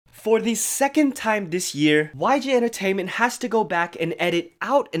For the second time this year, YG Entertainment has to go back and edit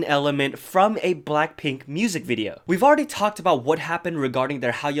out an element from a Blackpink music video. We've already talked about what happened regarding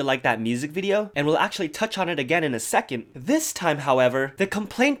their How You Like That music video, and we'll actually touch on it again in a second. This time, however, the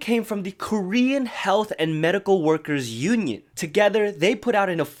complaint came from the Korean Health and Medical Workers Union. Together, they put out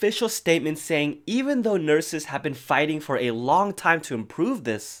an official statement saying even though nurses have been fighting for a long time to improve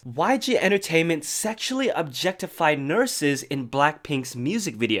this, YG Entertainment sexually objectified nurses in Blackpink's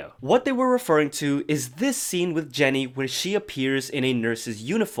music video. What they were referring to is this scene with Jennie where she appears in a nurse's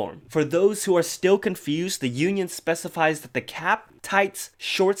uniform. For those who are still confused, the union specifies that the cap, tights,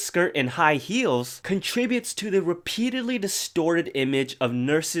 short skirt, and high heels contributes to the repeatedly distorted image of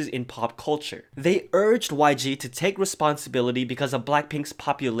nurses in pop culture. They urged YG to take responsibility because of Blackpink's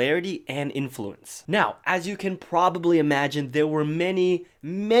popularity and influence. Now, as you can probably imagine, there were many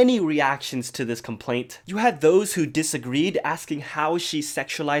reactions to this complaint. You had those who disagreed, asking how is she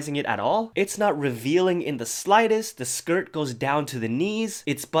sexualizing it at all? It's not revealing in the slightest, the skirt goes down to the knees,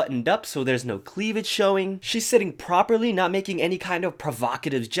 it's buttoned up so there's no cleavage showing, she's sitting properly, not making any kind of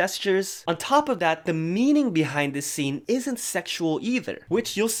provocative gestures. On top of that, the meaning behind this scene isn't sexual either,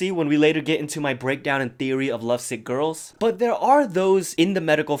 which you'll see when we later get into my breakdown and theory of lovesick girls. But there are those in the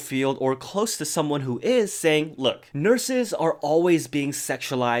medical field or close to someone who is saying, look, nurses are always being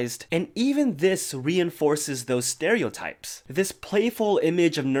sexualized, and even this reinforces those stereotypes. This playful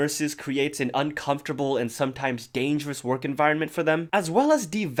image of nurses creates an uncomfortable and sometimes dangerous work environment for them, as well as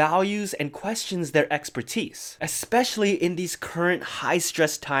devalues and questions their expertise, especially in these current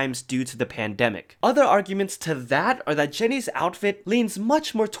high-stress times due to the pandemic. Other arguments to that are that Jennie's outfit leans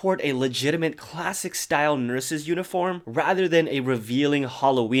much more toward a legitimate classic-style nurse's uniform rather than a revealing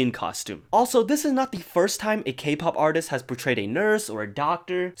Halloween costume. Also, this is not the first time a K-pop artist has portrayed a nurse or a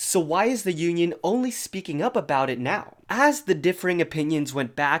doctor, so why is the union only speaking up about it now? As the differing opinions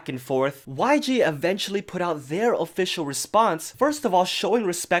went back and forth, YG eventually put out their official response, first of all showing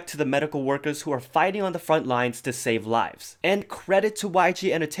respect to the medical workers who are fighting on the front lines to save lives. And credit to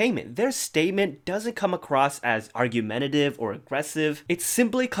YG Entertainment, their statement doesn't come across as argumentative or aggressive, it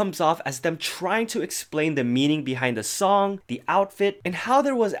simply comes off as them trying to explain the meaning behind the song, the outfit, and how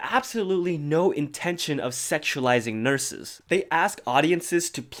there was absolutely no intention of sexualizing nurses. They ask audiences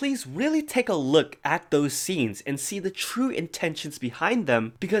to please really take a look at those scenes and see the true intentions behind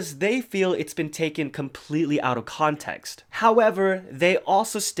them because they feel it's been taken completely out of context. However, they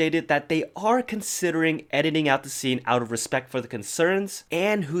also stated that they are considering editing out the scene out of respect for the concerns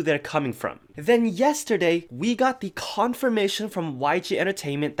and who they're coming from. Then yesterday, we got the confirmation from YG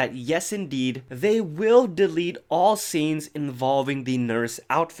Entertainment that yes indeed, they will delete all scenes involving the nurse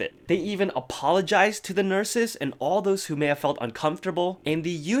outfit. They even apologized to the nurses and all those who may have felt uncomfortable, and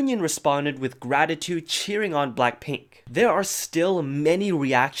the union responded with gratitude cheering on Blackpink. There are still many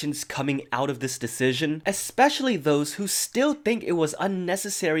reactions coming out of this decision, especially those who still think it was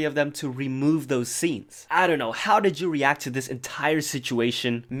unnecessary of them to remove those scenes. I don't know, how did you react to this entire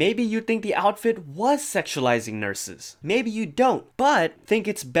situation? Maybe you think the outfit was sexualizing nurses. Maybe you don't, but think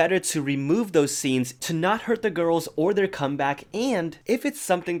it's better to remove those scenes to not hurt the girls or their comeback, and if it's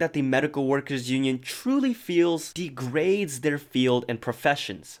something that the medical workers union truly feels degrades their field and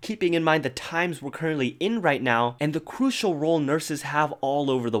professions, keeping in mind the times we're currently in right now and the crucial role nurses have all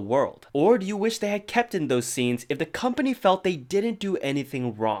over the world. Or do you wish they had kept in those scenes if the company felt they didn't do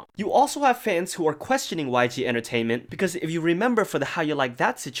anything wrong? You also have fans who are questioning YG Entertainment because if you remember for the How You Like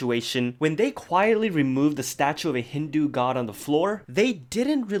That situation, when they quietly removed the statue of a Hindu god on the floor, they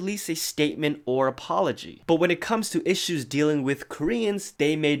didn't release a statement or apology. But when it comes to issues dealing with Koreans,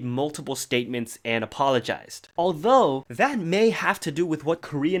 they made multiple statements and apologized. Although, that may have to do with what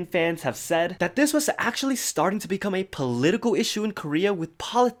Korean fans have said, that this was actually starting to become a political issue in Korea with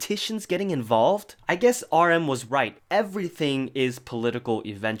politicians getting involved. I guess RM was right, everything is political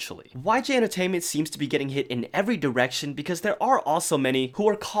eventually. YG Entertainment seems to be getting hit in every direction because there are also many who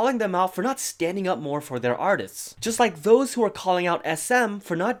are calling them out for not standing up more for their artists. Just like those who are calling out SM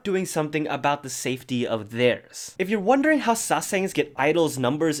for not doing something about the safety of theirs. If you're wondering how sasaengs get idols'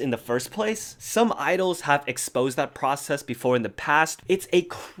 numbers in the first place, some idols have exposed that process before in the past. It's a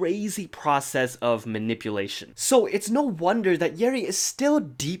crazy process of manipulation. So it's no wonder that Yeri is still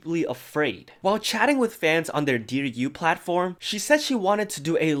deeply afraid. While chatting with fans on their Dear You platform, she said she wanted to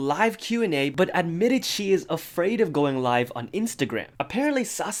do a live Q&A but admitted she is afraid of going live on Instagram. Apparently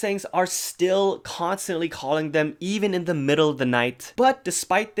sasaengs are still constantly calling them even in the middle of the night, but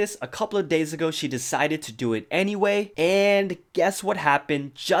despite this, a couple of days ago she decided to do it anyway, and guess what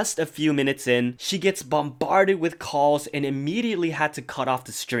happened? Just a few minutes in, she gets bombarded with calls and immediately had to cut off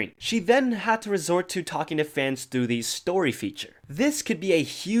the stream. She then had to resort to talking to fans through the story feature. This could be a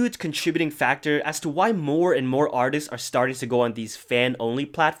huge contributing factor as to why more and more artists are starting to go on these fan-only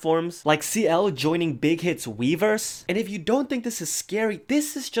platforms, like CL joining Big Hit's Weverse. And if you don't think this is scary,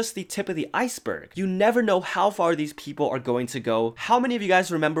 this is just the tip of the iceberg. You never know how far these people are going to go. How many of you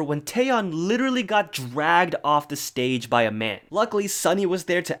guys remember when Taeyeon literally got dragged off the stage by a man? Luckily, Sunny was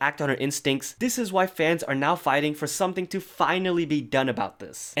there to act on her instincts. This is why fans are now fighting for something to finally be done about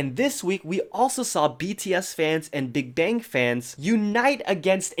this. And this week, we also saw BTS fans and Big Bang fans unite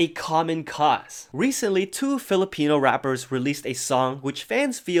against a common cause. Recently, two Filipino rappers released a song which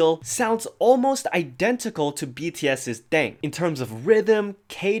fans feel sounds almost identical to BTS's Dang in terms of rhythm,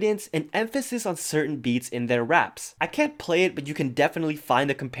 cadence, and emphasis on certain beats in their raps. I can't play it, but you can definitely find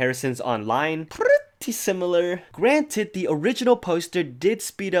the comparisons online. Similar. Granted, the original poster did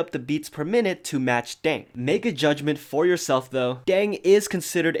speed up the beats per minute to match Dang. Make a judgment for yourself though. Dang is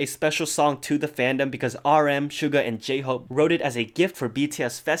considered a special song to the fandom because RM, Suga, and J-Hope wrote it as a gift for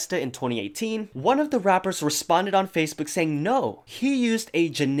BTS Festa in 2018. One of the rappers responded on Facebook saying no, he used a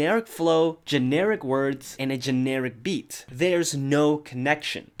generic flow, generic words, and a generic beat. There's no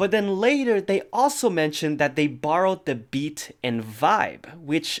connection. But then later, they also mentioned that they borrowed the beat and vibe,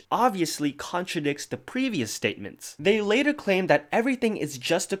 which obviously contradicts the previous statements. They later claimed that everything is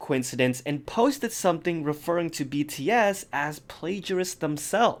just a coincidence and posted something referring to BTS as plagiarists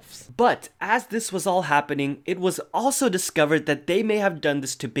themselves. But as this was all happening, it was also discovered that they may have done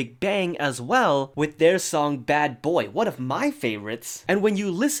this to Big Bang as well with their song Bad Boy, one of my favorites. And when you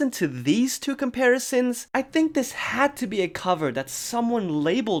listen to these two comparisons, I think this had to be a cover that someone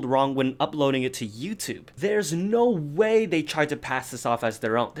labeled wrong when uploading it to YouTube. There's no way they tried to pass this off as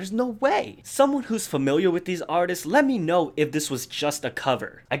their own. There's no way. Someone who's familiar with these artists, let me know if this was just a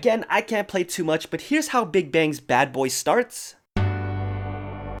cover. Again, I can't play too much, but here's how Big Bang's Bad Boy starts.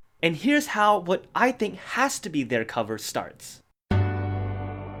 And here's how what I think has to be their cover starts.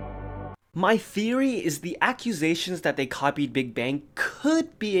 My theory is the accusations that they copied Big Bang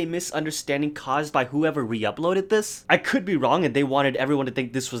could be a misunderstanding caused by whoever re-uploaded this. I could be wrong and they wanted everyone to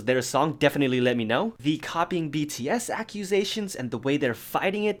think this was their song, definitely let me know. The copying BTS accusations and the way they're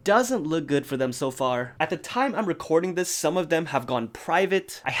fighting it doesn't look good for them so far. At the time I'm recording this, some of them have gone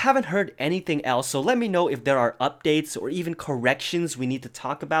private. I haven't heard anything else, so let me know if there are updates or even corrections we need to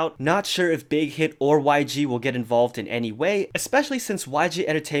talk about. Not sure if Big Hit or YG will get involved in any way, especially since YG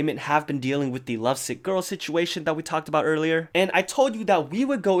Entertainment have been dealing with the Lovesick Girl situation that we talked about earlier. And I told you that we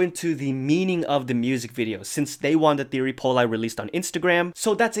would go into the meaning of the music video since they won the theory poll I released on Instagram,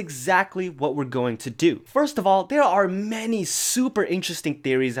 so that's exactly what we're going to do. First of all, there are many super interesting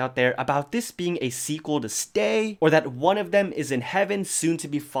theories out there about this being a sequel to Stay, or that one of them is in heaven soon to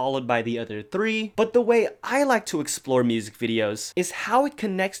be followed by the other three. But the way I like to explore music videos is how it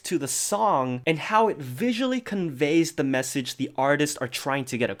connects to the song and how it visually conveys the message the artists are trying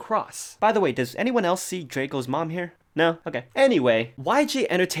to get across. By the way, does anyone else see Draco's mom here? No? Okay. Anyway, YG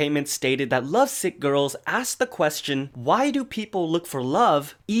Entertainment stated that Lovesick Girls asked the question, why do people look for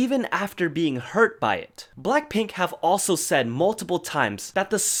love even after being hurt by it? Blackpink have also said multiple times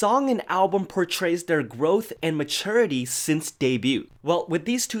that the song and album portrays their growth and maturity since debut. Well, with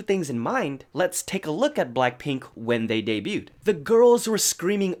these two things in mind, let's take a look at Blackpink when they debuted. The girls were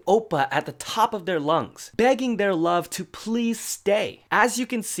screaming Oppa at the top of their lungs, begging their love to please stay. As you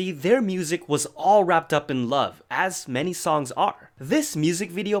can see, their music was all wrapped up in love, as many songs are. This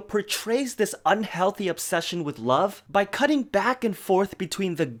music video portrays this unhealthy obsession with love by cutting back and forth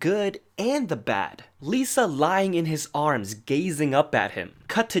between the good and the bad. Lisa lying in his arms, gazing up at him.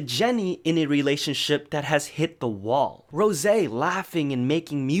 Cut to Jennie in a relationship that has hit the wall. Rosé laughing and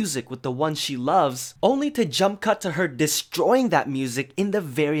making music with the one she loves, only to jump cut to her destroying that music in the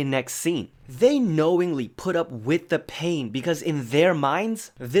very next scene. They knowingly put up with the pain because in their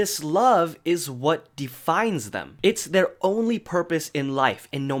minds, this love is what defines them. It's their only purpose in life,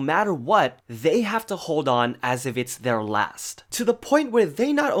 and no matter what, they have to hold on as if it's their last. To the point where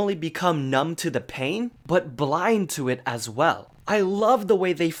they not only become numb to the pain, but blind to it as well. I love the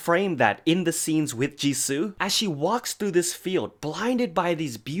way they frame that in the scenes with Jisoo as she walks through this field blinded by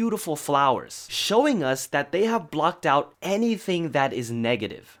these beautiful flowers, showing us that they have blocked out anything that is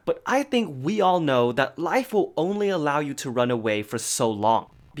negative. But I think we all know that life will only allow you to run away for so long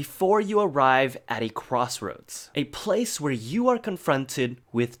before you arrive at a crossroads, a place where you are confronted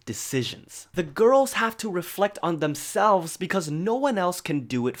with decisions. The girls have to reflect on themselves because no one else can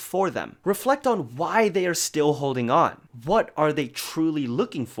do it for them. Reflect on why they are still holding on. What are they truly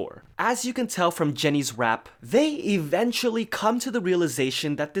looking for? As you can tell from Jennie's rap, they eventually come to the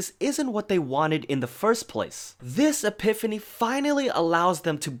realization that this isn't what they wanted in the first place. This epiphany finally allows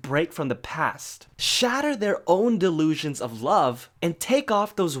them to break from the past, shatter their own delusions of love, and take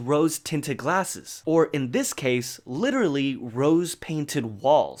off those rose-tinted glasses, or in this case, literally rose-painted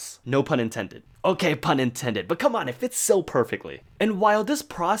walls. No pun intended. Okay, pun intended, but come on, it fits so perfectly. And while this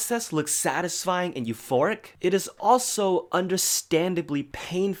process looks satisfying and euphoric, it is also understandably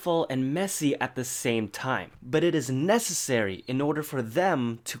painful and messy at the same time. But it is necessary in order for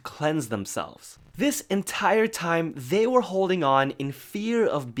them to cleanse themselves. This entire time, they were holding on in fear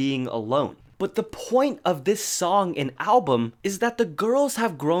of being alone. But the point of this song and album is that the girls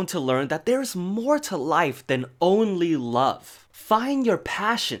have grown to learn that there's more to life than only love. Find your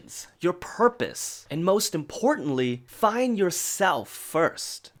passions, your purpose, and most importantly, find yourself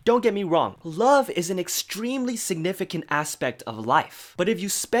first. Don't get me wrong, love is an extremely significant aspect of life. But if you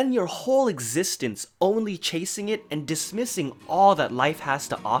spend your whole existence only chasing it and dismissing all that life has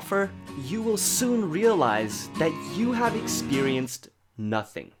to offer, you will soon realize that you have experienced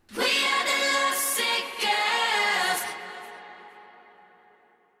nothing.